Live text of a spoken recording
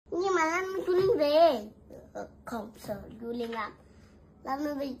mà lát nữa chú Linh về. Không sợ chú Linh lắm. Lát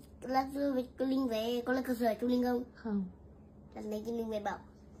nữa chú Linh về, có là cơ sở chú Linh không? Không. Lần này chú Linh về bảo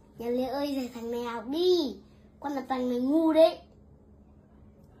nhà Lê ơi dạy thằng này học đi, con là thằng này ngu đấy.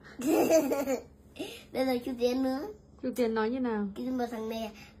 Bây giờ chú Tiến nữa. Chú Tiến nói như nào? Cái mà thằng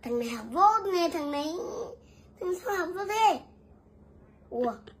này học dốt nè, thằng sao học dốt thế?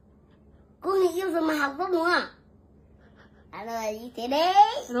 Ủa, cô người yêu rồi mà học dốt đúng không? Rồi như thế đấy.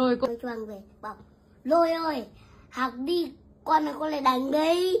 Rồi cô cho anh về bảo Lôi ơi, học đi, con là con lại đánh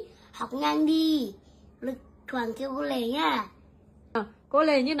đấy, học nhanh đi. Lực thoảng kêu cô Lê nhá. Cô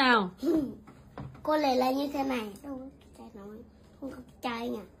Lê như nào? Cô Lê là như thế này. Đâu có trai nói, không có trai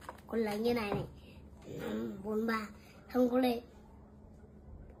nhỉ. Cô lấy như này này. 4, 3. Không có Lê.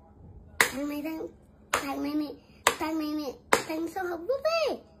 Thằng này sao học tốt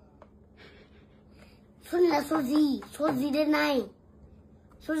thế? Số này là số gì? Số gì đây này?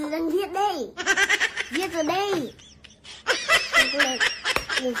 Số gì đang viết đây? Viết ở đây. Không có Lê.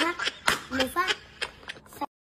 Một phát.